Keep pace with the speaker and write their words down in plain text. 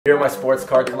Here are my sports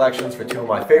card collections for two of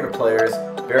my favorite players,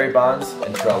 Bonds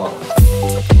and Terrell Owens.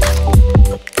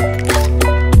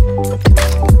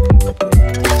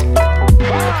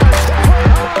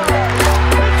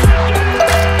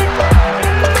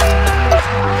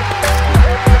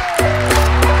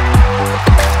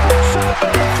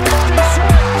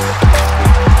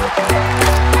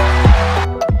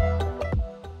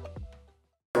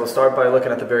 We'll start by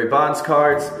looking at the Bonds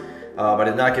cards. I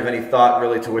did not give any thought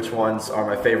really to which ones are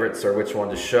my favorites or which one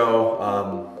to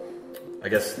show. I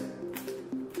guess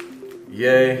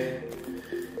yay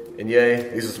and yay.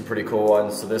 These are some pretty cool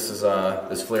ones. So this is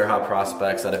this Fleer Hot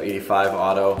Prospects out of 85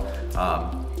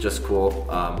 auto. Just cool.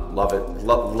 Love it.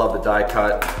 Love the die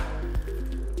cut.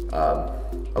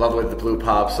 I love the way the blue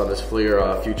pops on this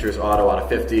Fleer Futures auto out of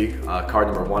 50. Card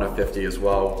number 1 of 50 as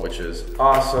well, which is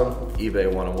awesome. eBay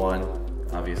 101.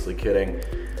 Obviously kidding.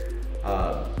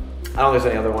 I don't think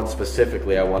there's any other ones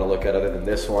specifically I want to look at other than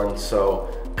this one.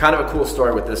 So kind of a cool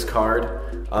story with this card.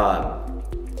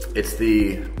 It's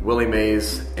the Willie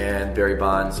Mays and Barry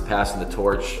Bonds passing the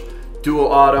torch dual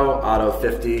auto out of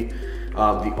 50.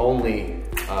 The only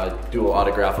dual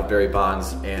autograph of Barry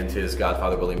Bonds and his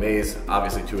godfather Willie Mays.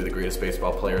 Obviously two of the greatest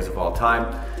baseball players of all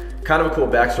time. Kind of a cool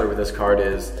backstory with this card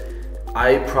is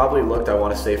I probably looked, I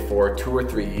want to say, for 2 or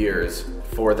 3 years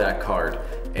for that card,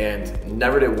 and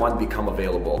never did one become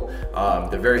available.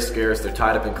 They're very scarce, they're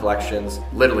tied up in collections,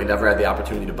 literally never had the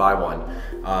opportunity to buy one.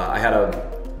 I had a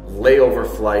layover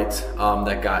flight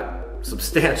that got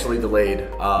substantially delayed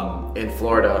in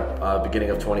Florida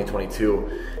beginning of 2022,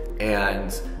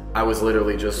 and I was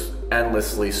literally just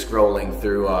endlessly scrolling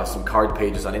through some card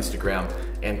pages on Instagram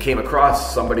and came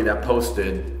across somebody that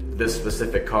posted this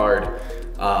specific card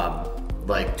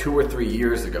like 2 or 3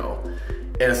 years ago.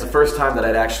 And it's the first time that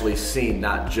I'd actually seen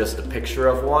not just a picture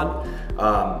of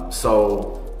one.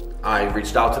 So I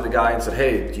reached out to the guy and said,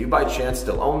 hey, do you by chance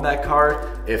still own that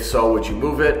card? If so, would you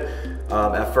move it?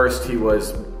 At first he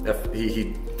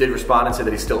did respond and said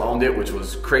that he still owned it, which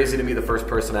was crazy to me. The first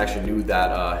person I actually knew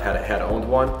that had owned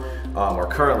one or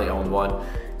currently owned one.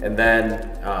 And then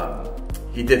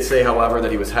he did say, however, that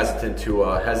he was hesitant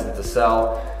to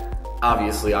sell.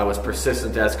 Obviously, I was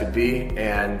persistent as could be,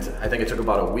 and I think it took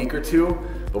about a week or two,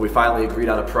 but we finally agreed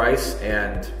on a price,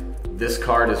 and this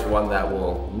card is one that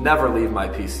will never leave my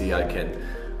PC, I can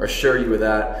assure you of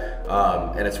that.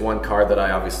 And it's one card that I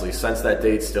obviously, since that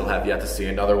date, still have yet to see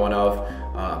another one of.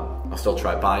 I'll still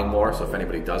try buying more, so if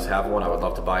anybody does have one, I would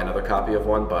love to buy another copy of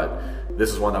one, but this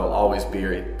is one that will always be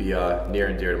near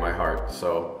and dear to my heart.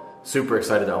 So super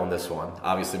excited to own this one.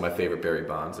 Obviously my favorite Barry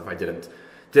Bonds, if I didn't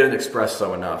express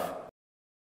so enough.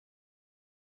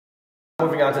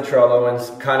 Moving on to Terrell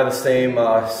Owens, kind of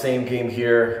the same game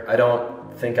here. I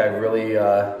don't think I really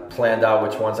planned out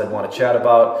which ones I'd want to chat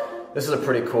about. This is a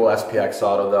pretty cool SPX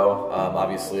auto though.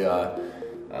 Obviously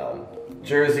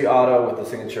jersey auto with the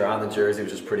signature on the jersey,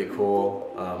 which is pretty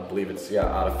cool. I believe it's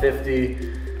out of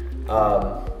 50.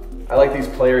 I like these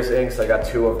players inks. I got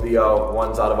 2 of the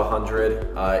ones out of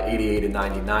 100, 88 and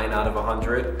 99 out of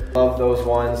 100. Love those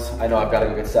ones. I know I've got a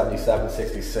good 77,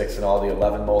 66 and all the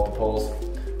 11 multiples.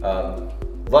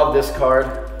 Love this card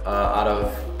out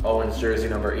of Owens jersey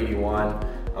number 81.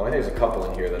 I think there's a couple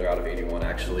in here that are out of 81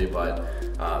 actually, but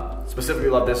specifically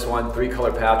love this one.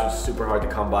 3-color patch, which is super hard to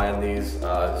come by on these.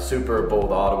 Super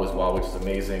bold auto as well, which is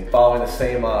amazing. Following the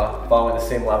same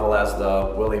level as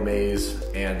the Willie Mays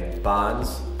and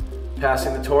Bonds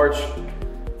passing the torch.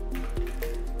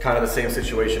 Kind of the same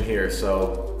situation here.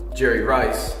 So Jerry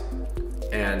Rice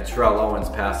and Terrell Owens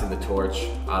passing the torch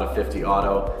out of 50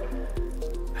 auto.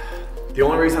 The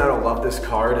only reason I don't love this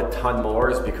card a ton more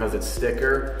is because it's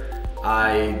sticker.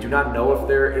 I do not know if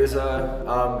there is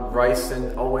a Rice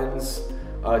and Owens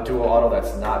dual auto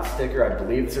that's not sticker. I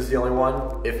believe this is the only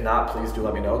one. If not, please do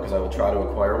let me know because I will try to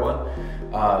acquire one.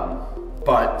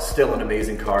 But still an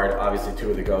amazing card. Obviously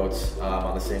 2 of the GOATs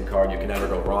on the same card. You can never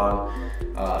go wrong.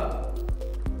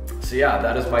 So yeah,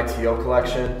 that is my TO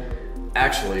collection.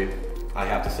 Actually, I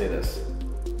have to say this.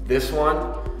 This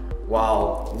one,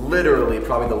 while literally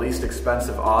probably the least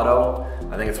expensive auto,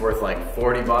 I think it's worth like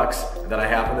 40 bucks that I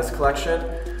have in this collection.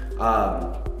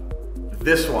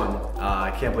 This one,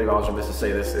 I can't believe I was remiss to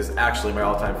say this, is actually my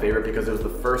all-time favorite because it was the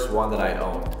first one that I had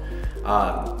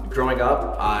owned. Growing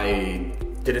up, I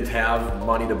didn't have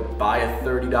money to buy a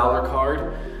 $30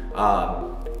 card,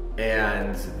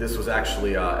 and this was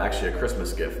actually a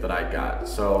Christmas gift that I got.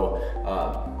 So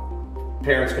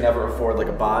parents could never afford like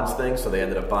a Bonds thing, so they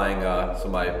ended up buying, so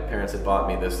my parents had bought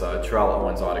me this Terrell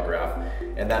Owens autograph,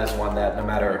 and that is one that no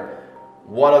matter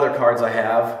what other cards I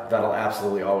have, that'll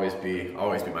absolutely always be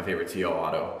my favorite TO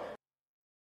auto.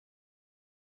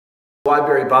 Why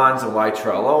Barry Bonds and why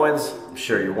Terrell Owens? I'm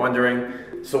sure you're wondering.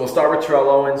 So we'll start with Terrell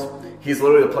Owens. He's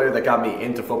literally the player that got me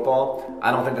into football.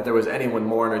 I don't think that there was anyone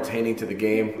more entertaining to the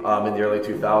game in the early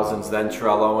 2000s than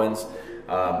Terrell Owens.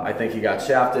 I think he got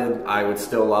shafted. I would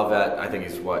still love it. I think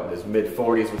he's in his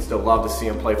mid-40s. Would still love to see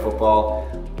him play football.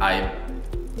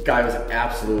 Guy was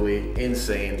absolutely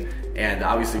insane. And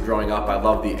obviously growing up, I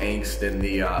loved the angst and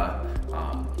the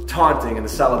taunting and the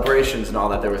celebrations and all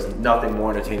that. There was nothing more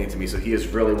entertaining to me. So he is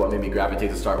really what made me gravitate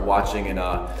to start watching and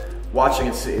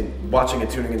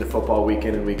tuning into football week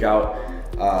in and week out.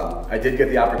 I did get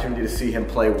the opportunity to see him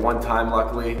play one time,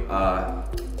 luckily,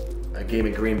 a game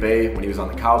in Green Bay when he was on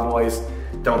the Cowboys.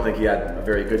 Don't think he had a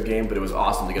very good game, but it was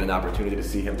awesome to get an opportunity to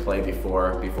see him play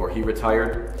before he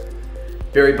retired.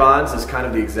 Barry Bonds is kind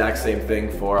of the exact same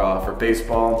thing for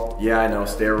baseball. Yeah, I know,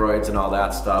 steroids and all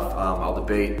that stuff. I'll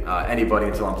debate anybody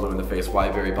until I'm blue in the face why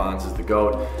Barry Bonds is the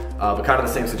GOAT. But kind of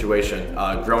the same situation.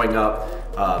 Growing up,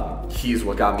 he's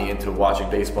what got me into watching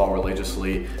baseball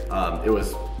religiously. It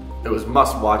was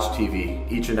must-watch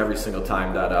TV each and every single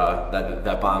time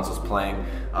that Bonds was playing.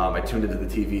 I tuned into the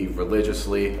TV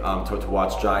religiously to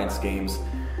watch Giants games.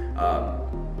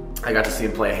 I got to see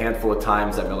him play a handful of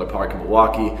times at Miller Park in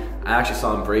Milwaukee. I actually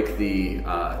saw him break the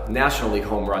National League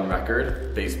home run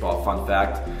record. Baseball fun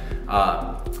fact.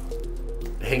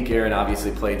 Hank Aaron obviously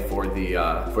played for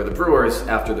the Brewers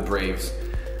after the Braves.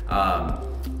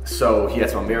 So he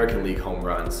had some American League home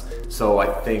runs. So I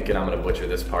think, and I'm going to butcher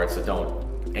this part, so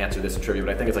don't answer this in trivia,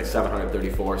 but I think it's like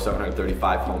 734,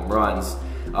 735 home runs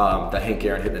that Hank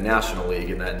Aaron hit in the National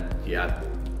League, and then he had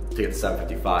to get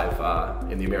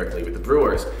 755 in the American League with the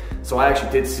Brewers. So I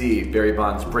actually did see Barry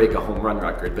Bonds break a home run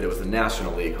record, but it was the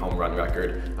National League home run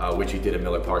record, which he did at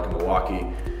Miller Park in Milwaukee.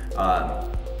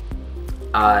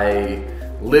 I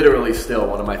literally still,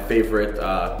 one of my favorite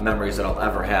memories that I'll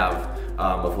ever have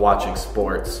of watching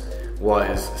sports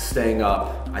was staying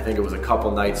up, I think it was a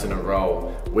couple nights in a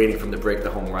row, waiting for him to break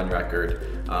the home run record.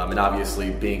 And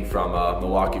obviously being from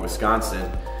Milwaukee, Wisconsin,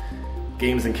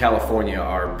 games in California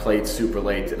are played super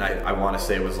late, and I want to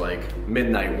say it was like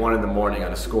midnight, 1 in the morning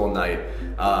on a school night.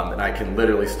 And I can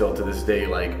literally still to this day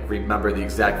remember the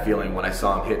exact feeling when I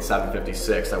saw him hit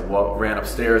 756. I ran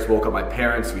upstairs, woke up my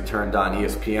parents, we turned on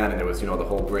ESPN, and it was, the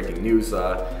whole breaking news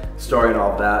story and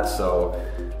all that. So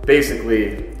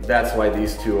basically, that's why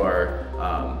these two are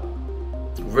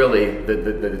really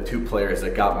the two players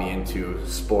that got me into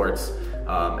sports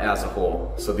as a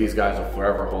whole. So these guys will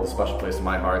forever hold a special place in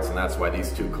my heart, and that's why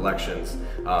these two collections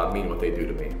mean what they do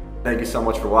to me. Thank you so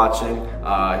much for watching.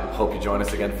 I hope you join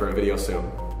us again for a video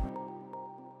soon.